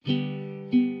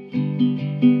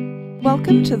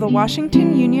Welcome to the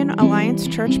Washington Union Alliance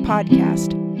Church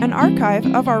podcast, an archive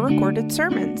of our recorded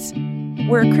sermons.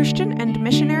 We're a Christian and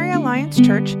Missionary Alliance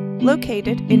church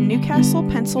located in Newcastle,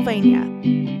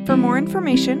 Pennsylvania. For more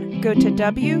information, go to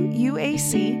wuac.org.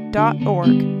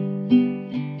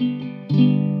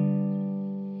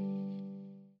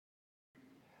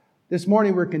 This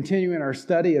morning we're continuing our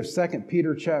study of 2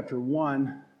 Peter chapter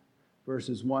 1,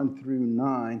 verses 1 through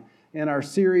 9, in our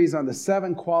series on the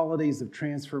 7 qualities of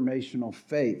transformational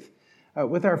faith.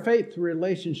 With our faith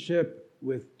relationship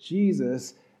with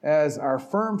Jesus as our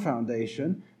firm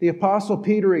foundation, the Apostle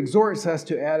Peter exhorts us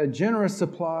to add a generous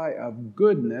supply of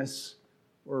goodness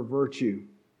or virtue.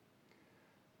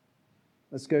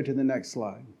 Let's go to the next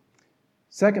slide.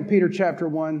 2 Peter chapter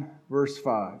 1, verse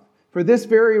 5. For this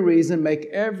very reason, make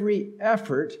every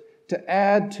effort to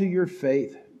add to your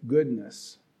faith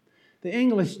goodness. The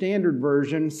English Standard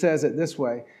Version says it this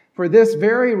way: for this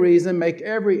very reason, make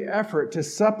every effort to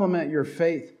supplement your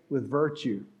faith with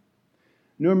virtue.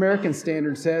 New American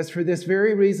Standard says, for this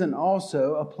very reason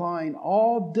also, applying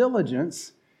all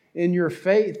diligence in your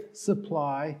faith,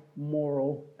 supply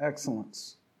moral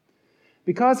excellence.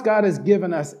 Because God has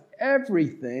given us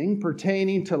everything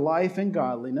pertaining to life and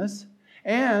godliness,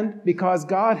 and because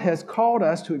God has called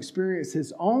us to experience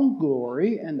His own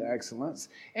glory and excellence,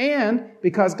 and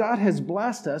because God has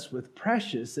blessed us with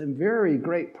precious and very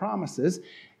great promises,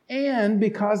 and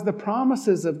because the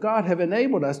promises of God have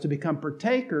enabled us to become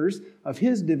partakers of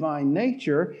His divine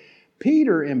nature,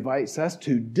 Peter invites us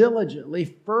to diligently,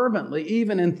 fervently,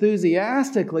 even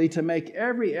enthusiastically to make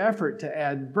every effort to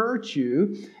add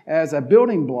virtue as a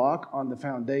building block on the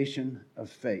foundation of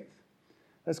faith.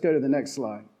 Let's go to the next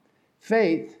slide.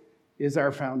 Faith is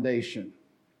our foundation.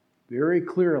 Very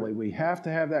clearly, we have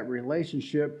to have that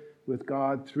relationship with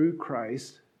God through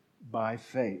Christ by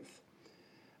faith.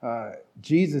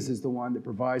 Jesus is the one that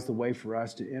provides the way for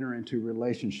us to enter into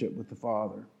relationship with the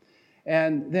Father.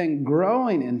 And then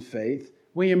growing in faith,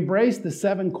 we embrace the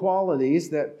 7 qualities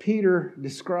that Peter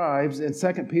describes in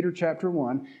 2 Peter chapter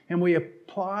 1, and we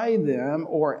apply them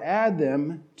or add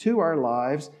them to our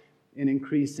lives in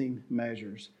increasing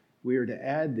measures. We are to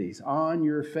add these on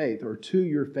your faith, or to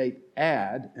your faith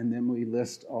add, and then we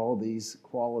list all these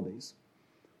qualities.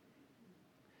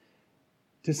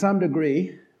 To some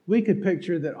degree, we could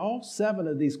picture that all 7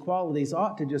 of these qualities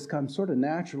ought to just come sort of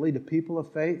naturally to people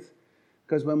of faith,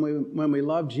 because when we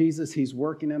love Jesus, He's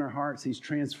working in our hearts, He's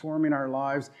transforming our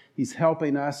lives, He's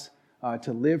helping us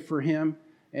to live for Him.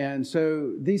 And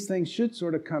so these things should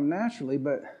sort of come naturally,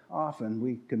 but often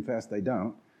we confess they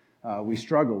don't. We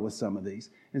struggle with some of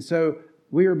these. And so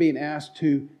we are being asked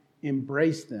to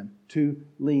embrace them, to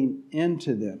lean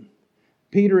into them.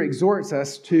 Peter exhorts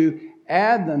us to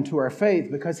add them to our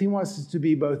faith because he wants us to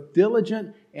be both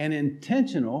diligent and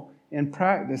intentional in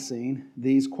practicing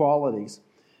these qualities.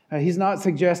 He's not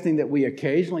suggesting that we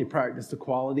occasionally practice the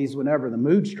qualities whenever the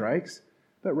mood strikes,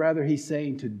 but rather he's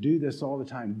saying to do this all the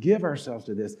time. Give ourselves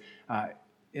to this.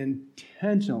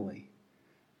 Intentionally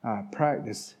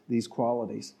practice these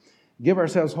qualities. Give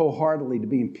ourselves wholeheartedly to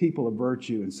being people of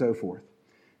virtue and so forth.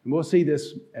 And we'll see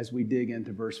this as we dig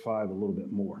into verse 5 a little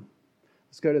bit more.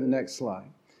 Let's go to the next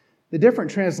slide. The different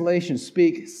translations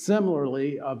speak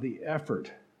similarly of the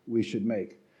effort we should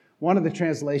make. One of the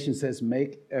translations says,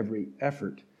 make every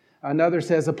effort. Another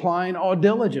says, applying all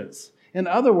diligence. In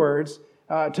other words,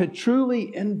 to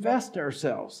truly invest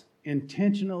ourselves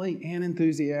intentionally and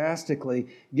enthusiastically,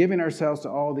 giving ourselves to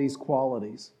all these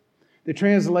qualities. The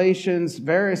translations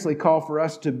variously call for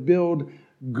us to build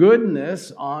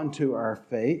goodness onto our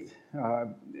faith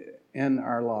in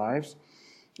our lives,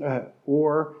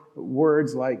 or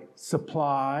words like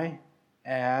supply,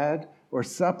 add, or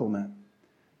supplement.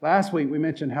 Last week we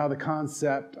mentioned how the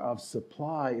concept of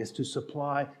supply is to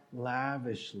supply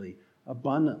lavishly,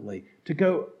 abundantly, to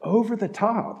go over the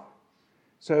top.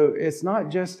 So it's not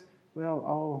just, well,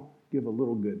 I'll give a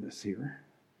little goodness here,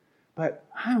 but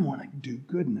I want to do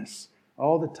goodness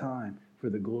all the time for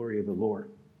the glory of the Lord.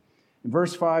 In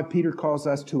verse 5, Peter calls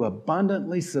us to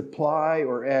abundantly supply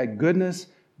or add goodness,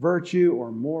 virtue,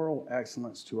 or moral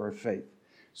excellence to our faith.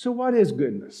 So what is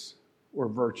goodness or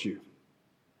virtue?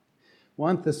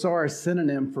 One thesaurus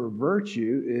synonym for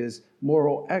virtue is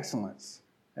moral excellence,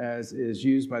 as is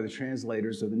used by the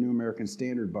translators of the New American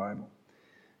Standard Bible.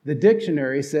 The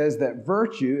dictionary says that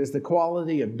virtue is the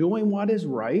quality of doing what is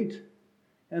right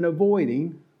and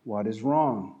avoiding what is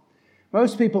wrong.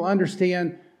 Most people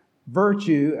understand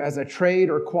virtue as a trait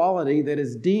or quality that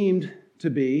is deemed to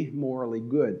be morally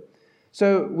good.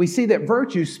 So we see that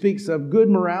virtue speaks of good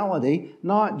morality,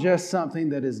 not just something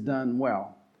that is done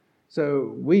well.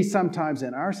 So we sometimes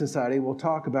in our society will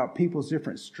talk about people's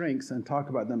different strengths and talk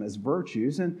about them as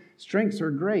virtues, and strengths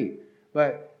are great,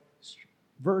 but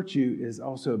virtue is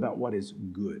also about what is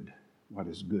good. What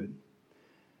is good.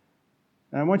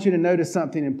 And I want you to notice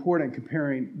something important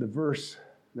comparing the verse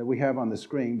that we have on the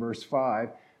screen, verse 5,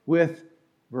 with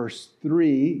verse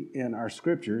 3 in our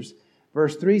scriptures.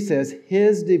 Verse 3 says,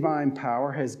 His divine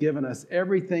power has given us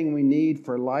everything we need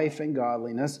for life and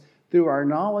godliness through our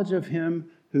knowledge of Him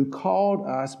who called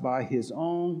us by His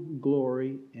own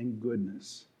glory and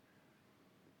goodness.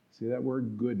 See that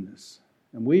word goodness.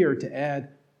 And we are to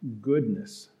add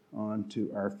goodness onto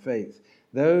our faith.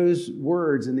 Those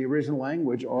words in the original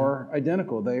language are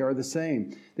identical. They are the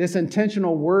same. This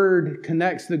intentional word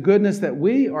connects the goodness that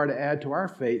we are to add to our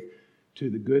faith to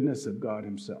the goodness of God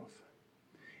Himself.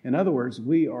 In other words,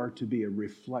 we are to be a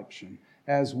reflection.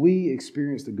 As we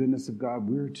experience the goodness of God,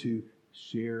 we're to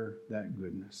share that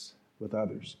goodness with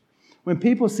others. When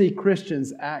people see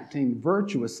Christians acting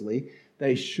virtuously,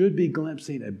 they should be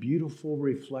glimpsing a beautiful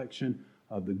reflection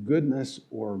of the goodness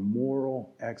or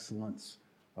moral excellence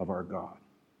of our God.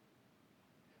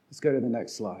 Let's go to the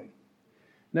next slide.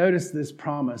 Notice this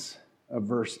promise of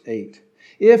verse 8.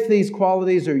 If these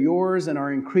qualities are yours and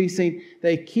are increasing,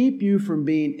 they keep you from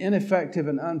being ineffective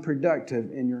and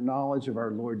unproductive in your knowledge of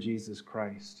our Lord Jesus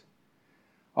Christ.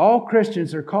 All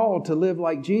Christians are called to live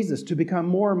like Jesus, to become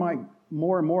more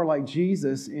and more like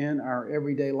Jesus in our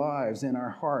everyday lives, in our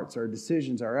hearts, our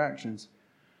decisions, our actions.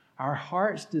 Our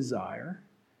heart's desire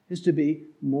is to be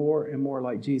more and more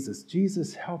like Jesus.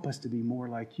 Jesus, help us to be more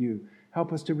like you.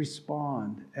 Help us to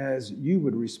respond as you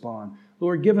would respond.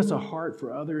 Lord, give us a heart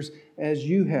for others as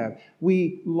you have.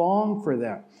 We long for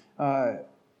that.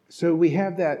 So we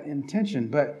have that intention.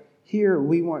 But here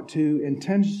we want to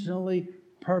intentionally,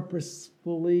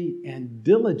 purposefully, and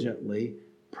diligently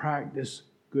practice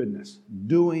goodness,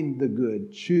 doing the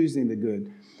good, choosing the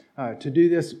good. To do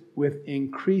this with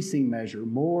increasing measure,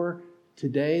 more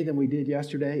today than we did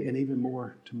yesterday, and even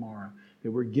more tomorrow. That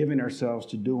we're giving ourselves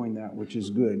to doing that which is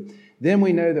good. Then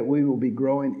we know that we will be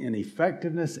growing in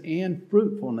effectiveness and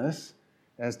fruitfulness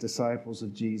as disciples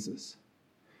of Jesus.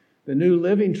 The New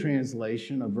Living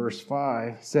Translation of verse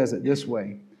 5 says it this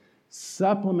way: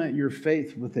 supplement your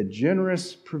faith with a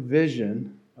generous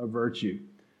provision of virtue.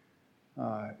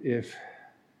 If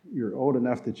you're old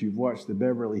enough that you've watched the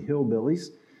Beverly Hillbillies,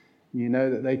 you know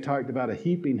that they talked about a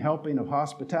heaping helping of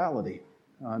hospitality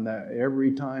on that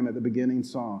every time at the beginning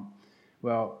song.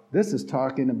 Well, this is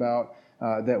talking about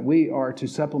that we are to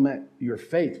supplement your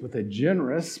faith with a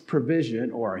generous provision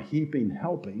or a heaping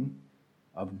helping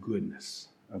of goodness.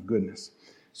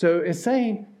 So it's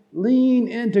saying lean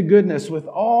into goodness with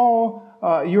all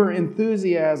your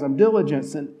enthusiasm,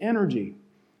 diligence, and energy.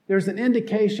 There's an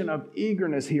indication of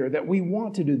eagerness here that we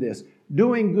want to do this.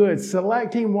 Doing good,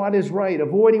 selecting what is right,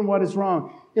 avoiding what is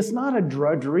wrong. It's not a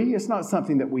drudgery. It's not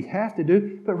something that we have to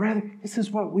do, but rather this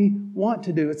is what we want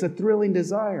to do. It's a thrilling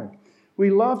desire. We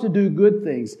love to do good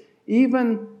things.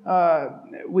 Even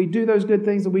we do those good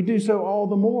things and we do so all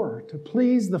the more to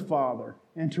please the Father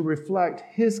and to reflect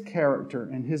His character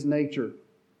and His nature.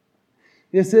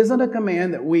 This isn't a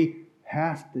command that we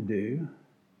have to do,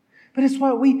 but it's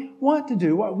what we want to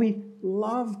do, what we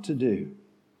love to do.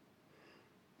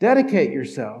 Dedicate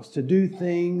yourselves to do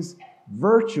things,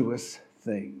 virtuous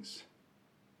things,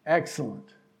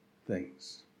 excellent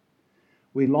things.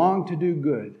 We long to do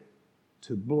good,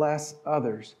 to bless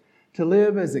others, to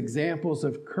live as examples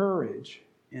of courage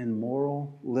in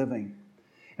moral living.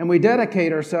 And we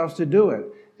dedicate ourselves to do it,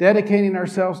 dedicating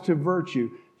ourselves to virtue,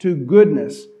 to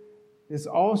goodness. This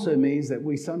also means that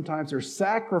we sometimes are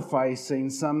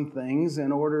sacrificing some things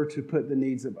in order to put the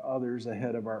needs of others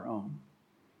ahead of our own.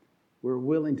 We're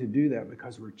willing to do that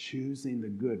because we're choosing the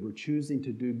good. We're choosing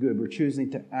to do good. We're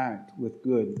choosing to act with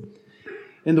good.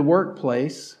 In the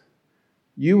workplace,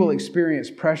 you will experience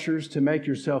pressures to make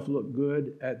yourself look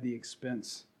good at the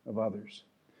expense of others,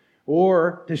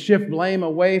 or to shift blame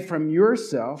away from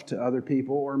yourself to other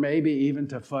people, or maybe even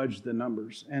to fudge the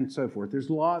numbers and so forth.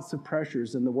 There's lots of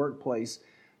pressures in the workplace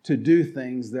to do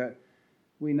things that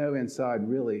we know inside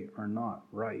really are not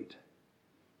right.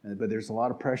 But there's a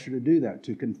lot of pressure to do that,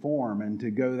 to conform and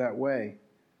to go that way.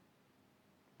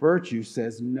 Virtue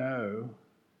says no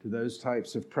to those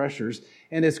types of pressures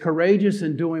and is courageous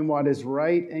in doing what is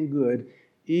right and good,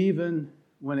 even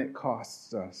when it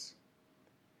costs us.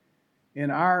 In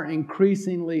our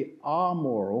increasingly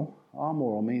amoral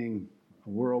meaning a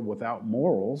world without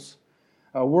morals,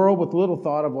 a world with little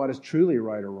thought of what is truly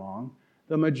right or wrong,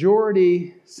 the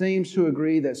majority seems to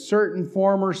agree that certain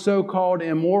former so-called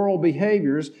immoral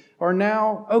behaviors are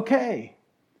now okay.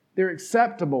 They're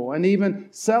acceptable and even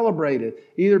celebrated,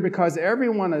 either because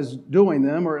everyone is doing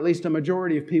them, or at least a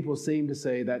majority of people seem to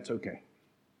say that's okay.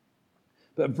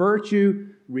 But virtue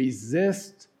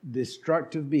resists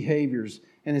destructive behaviors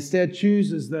and instead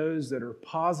chooses those that are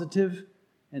positive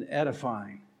and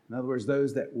edifying. In other words,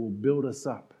 those that will build us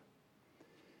up.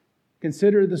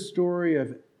 Consider the story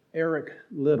of Eric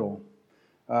Liddell,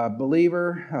 a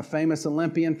believer, a famous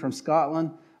Olympian from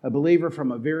Scotland, a believer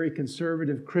from a very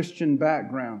conservative Christian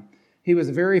background. He was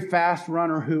a very fast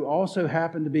runner who also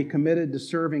happened to be committed to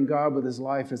serving God with his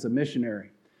life as a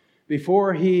missionary.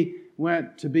 Before he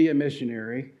went to be a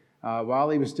missionary, while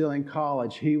he was still in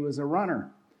college, he was a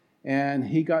runner, and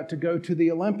he got to go to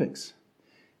the Olympics.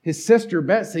 His sister,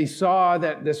 Betsy, saw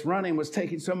that this running was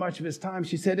taking so much of his time.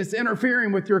 She said, "It's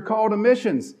interfering with your call to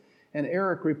missions." And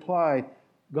Eric replied,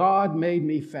 "God made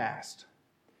me fast,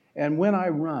 and when I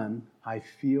run, I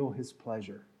feel His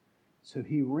pleasure." So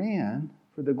he ran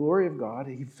for the glory of God.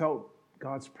 He felt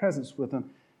God's presence with him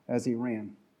as he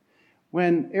ran.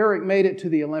 When Eric made it to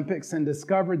the Olympics and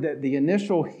discovered that the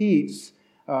initial heats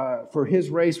for his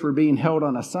race were being held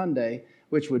on a Sunday,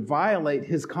 which would violate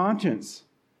his conscience,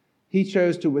 he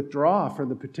chose to withdraw from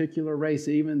the particular race,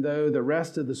 even though the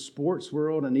rest of the sports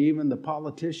world and even the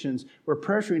politicians were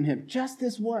pressuring him, just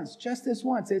this once,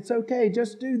 it's okay,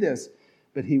 just do this.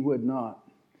 But he would not.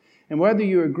 And whether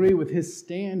you agree with his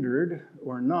standard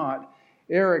or not,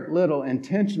 Eric Liddell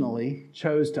intentionally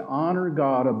chose to honor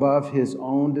God above his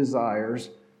own desires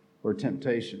or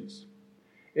temptations.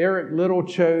 Eric Liddell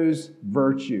chose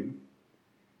virtue.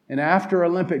 And after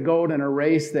Olympic gold in a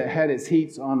race that had its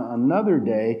heats on another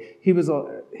day,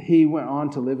 he went on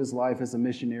to live his life as a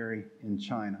missionary in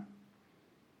China.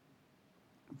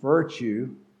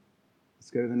 Virtue,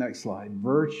 let's go to the next slide.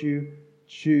 Virtue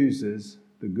chooses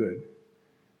the good.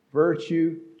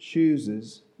 Virtue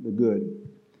chooses the good.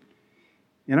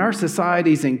 In our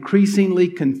society's increasingly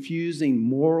confusing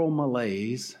moral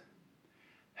malaise,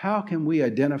 how can we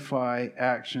identify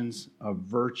actions of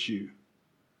virtue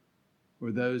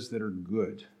or those that are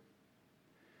good?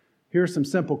 Here are some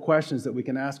simple questions that we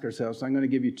can ask ourselves. So I'm going to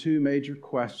give you two major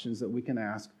questions that we can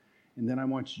ask, and then I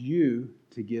want you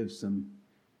to give some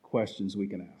questions we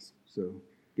can ask. So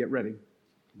get ready.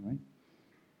 All right?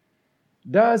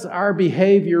 Does our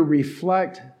behavior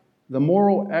reflect the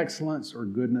moral excellence or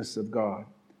goodness of God?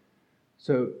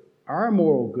 So our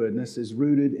moral goodness is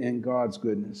rooted in God's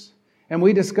goodness. And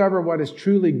we discover what is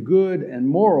truly good and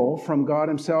moral from God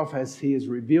Himself as He has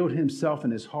revealed Himself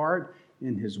in His heart,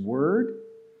 in His Word,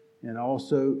 and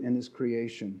also in His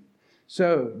creation.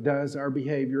 So, does our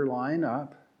behavior line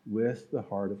up with the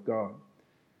heart of God?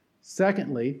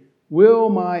 Secondly, will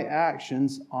my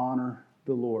actions honor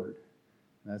the Lord?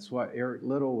 That's what Eric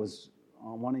Liddell was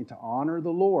wanting to honor the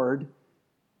Lord.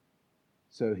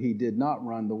 So he did not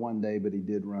run the one day, but he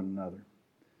did run another.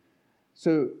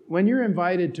 So when you're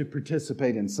invited to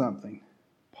participate in something,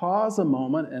 pause a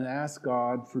moment and ask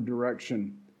God for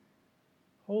direction.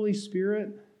 Holy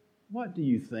Spirit, what do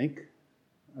you think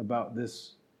about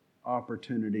this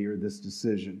opportunity or this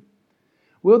decision?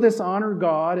 Will this honor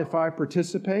God if I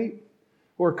participate?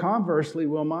 Or conversely,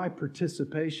 will my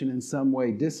participation in some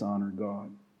way dishonor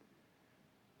God?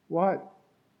 What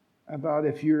about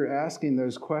if you're asking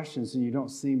those questions and you don't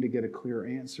seem to get a clear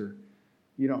answer?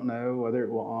 You don't know whether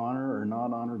it will honor or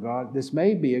not honor God. This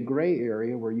may be a gray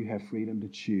area where you have freedom to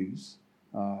choose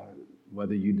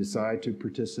whether you decide to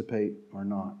participate or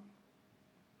not.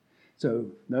 So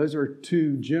those are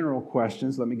two general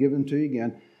questions. Let me give them to you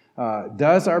again.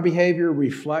 Does our behavior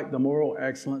reflect the moral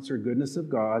excellence or goodness of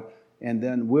God? And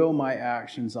then, will my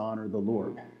actions honor the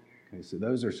Lord? Okay, so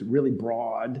those are some really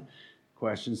broad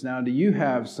questions. Now, do you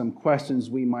have some questions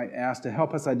we might ask to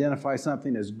help us identify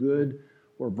something as good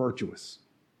or virtuous?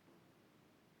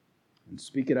 And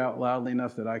speak it out loudly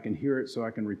enough that I can hear it so I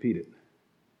can repeat it.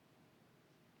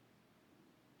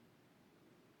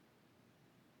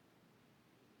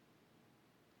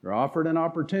 You're offered an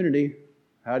opportunity.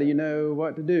 How do you know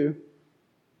what to do?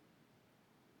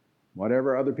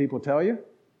 Whatever other people tell you?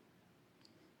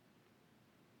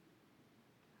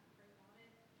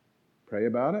 Pray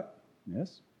about it.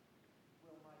 Yes.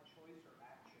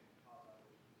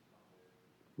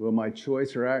 Will my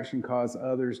choice or action cause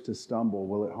others to stumble?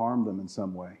 Will it harm them in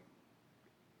some way?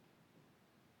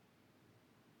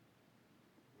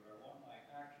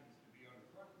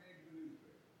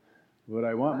 Would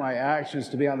I want my actions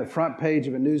to be on the front page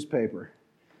of a newspaper?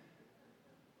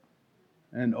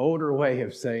 An older way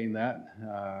of saying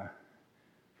that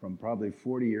from probably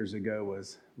 40 years ago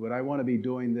was, would I want to be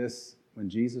doing this when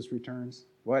Jesus returns?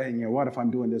 What if I'm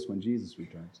doing this when Jesus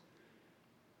returns?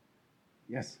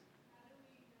 Yes?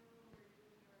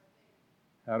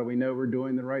 How do we know we're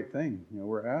doing the right thing?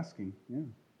 We're asking.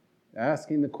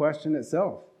 Asking the question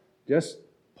itself. Just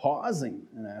pausing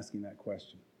and asking that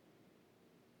question.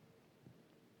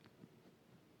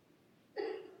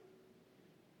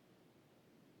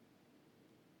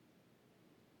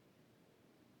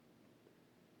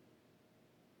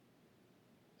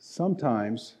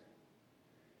 Sometimes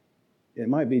it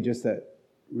might be just that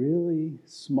really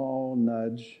small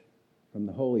nudge from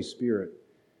the Holy Spirit.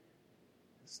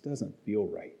 This doesn't feel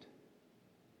right.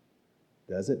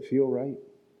 Does it feel right?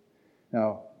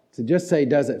 Now, to just say,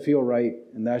 does it feel right,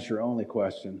 and that's your only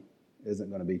question, isn't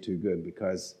going to be too good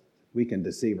because we can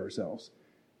deceive ourselves.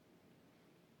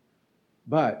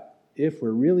 But if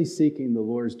we're really seeking the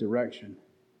Lord's direction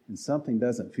and something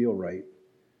doesn't feel right,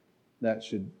 that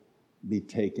should be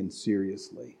taken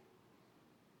seriously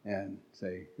and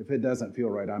say, if it doesn't feel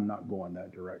right, I'm not going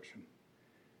that direction.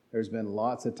 There's been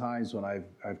lots of times when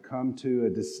I've come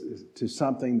to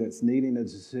something that's needing a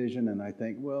decision, and I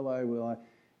think, well, I will.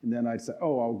 And then I'd say,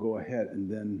 I'll go ahead. And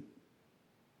then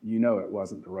it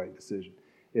wasn't the right decision.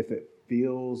 If it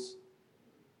feels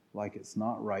like it's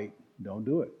not right, don't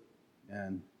do it.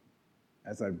 And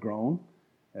as I've grown,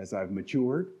 as I've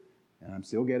matured, and I'm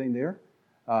still getting there,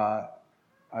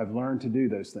 I've learned to do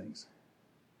those things.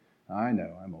 I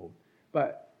know I'm old,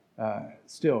 but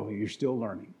still, you're still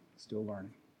learning,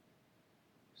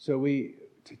 So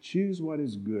to choose what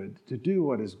is good, to do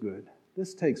what is good,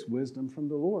 this takes wisdom from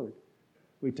the Lord.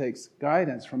 It takes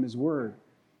guidance from His Word.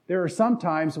 There are some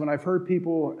times when I've heard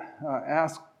people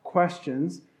ask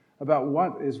questions about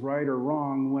what is right or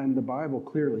wrong when the Bible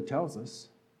clearly tells us.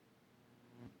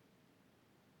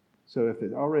 So if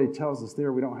it already tells us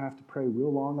there, we don't have to pray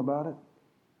real long about it.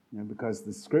 Because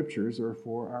the Scriptures are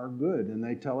for our good, and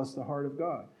they tell us the heart of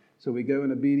God. So we go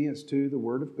in obedience to the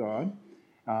Word of God,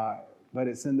 but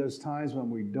it's in those times when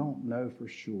we don't know for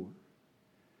sure,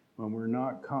 when we're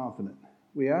not confident.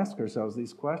 We ask ourselves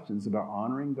these questions about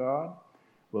honoring God.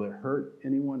 Will it hurt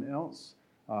anyone else?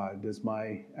 Does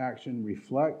my action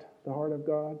reflect the heart of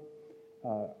God?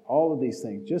 All of these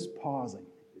things, just pausing.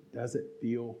 Does it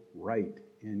feel right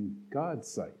in God's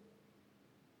sight?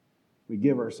 We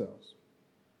give ourselves.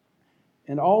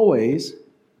 And always,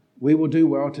 we will do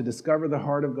well to discover the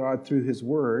heart of God through His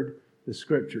Word, the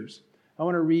Scriptures. I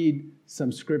want to read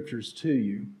some Scriptures to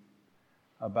you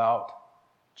about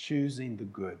choosing the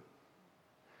good.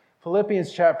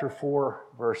 Philippians chapter 4,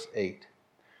 verse 8.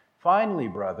 Finally,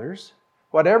 brothers,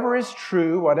 whatever is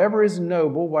true, whatever is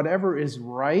noble, whatever is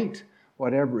right,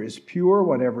 whatever is pure,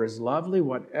 whatever is lovely,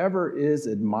 whatever is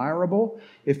admirable,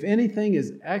 if anything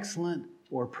is excellent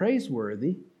or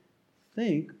praiseworthy,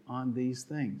 think on these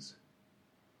things.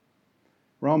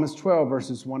 Romans 12,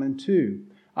 verses 1 and 2.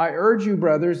 I urge you,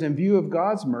 brothers, in view of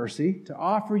God's mercy, to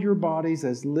offer your bodies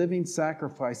as living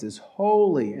sacrifices,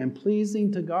 holy and pleasing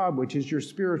to God, which is your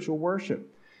spiritual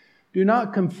worship. Do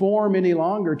not conform any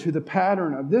longer to the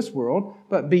pattern of this world,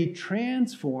 but be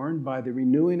transformed by the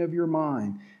renewing of your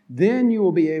mind. Then you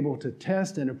will be able to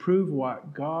test and approve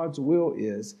what God's will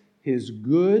is, His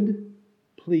good,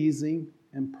 pleasing,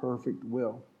 and perfect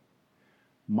will.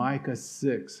 Micah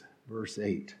 6, verse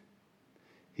 8.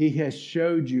 He has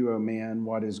showed you, O man,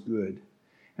 what is good.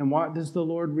 And what does the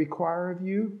Lord require of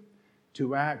you?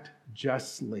 To act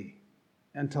justly,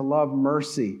 and to love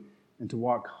mercy, and to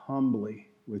walk humbly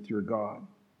with your God.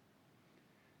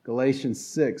 Galatians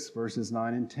 6, verses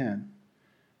 9 and 10.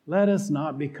 Let us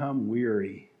not become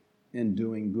weary in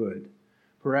doing good,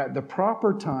 for at the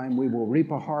proper time we will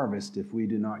reap a harvest if we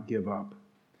do not give up.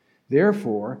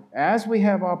 Therefore, as we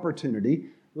have opportunity,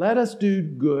 let us do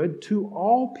good to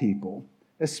all people,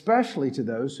 especially to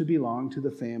those who belong to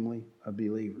the family of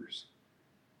believers.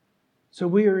 So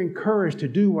we are encouraged to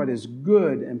do what is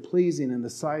good and pleasing in the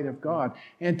sight of God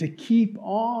and to keep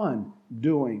on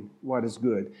doing what is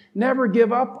good. Never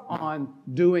give up on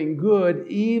doing good,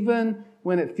 even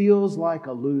when it feels like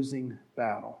a losing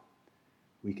battle.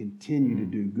 We continue to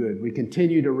do good. We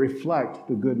continue to reflect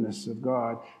the goodness of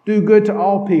God. Do good to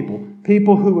all people.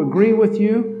 People who agree with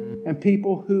you and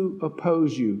people who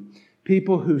oppose you.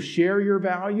 People who share your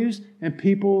values and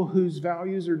people whose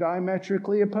values are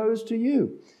diametrically opposed to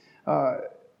you.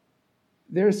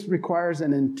 This requires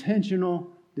an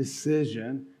intentional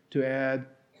decision to add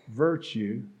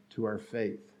virtue to our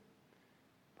faith,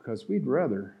 because we'd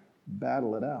rather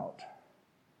battle it out.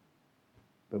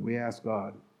 But we ask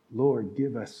God, Lord,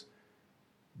 give us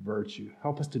virtue.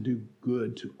 Help us to do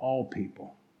good to all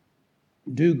people.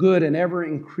 Do good in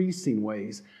ever-increasing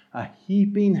ways, a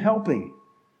heaping helping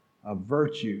of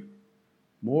virtue,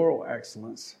 moral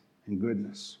excellence, and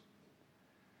goodness.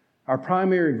 Our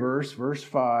primary verse, verse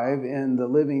 5, in the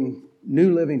Living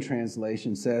New Living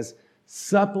Translation says,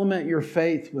 supplement your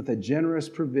faith with a generous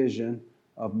provision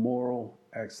of moral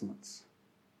excellence.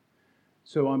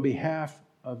 So on behalf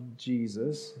of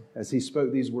Jesus, as he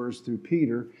spoke these words through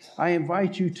Peter, I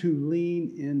invite you to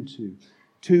lean into,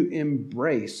 to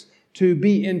embrace, to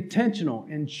be intentional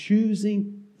in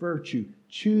choosing virtue,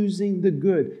 choosing the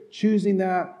good, choosing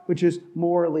that which is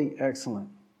morally excellent.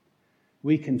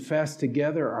 We confess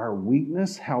together our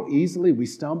weakness, how easily we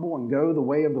stumble and go the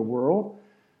way of the world.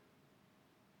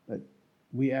 But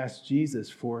we ask Jesus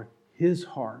for his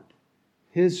heart,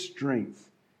 his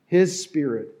strength, his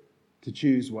spirit to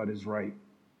choose what is right.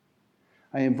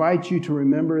 I invite you to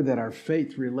remember that our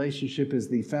faith relationship is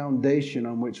the foundation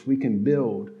on which we can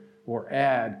build or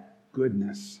add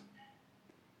goodness.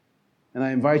 And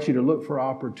I invite you to look for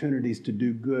opportunities to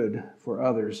do good for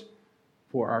others,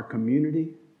 for our community,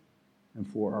 and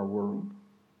for our world.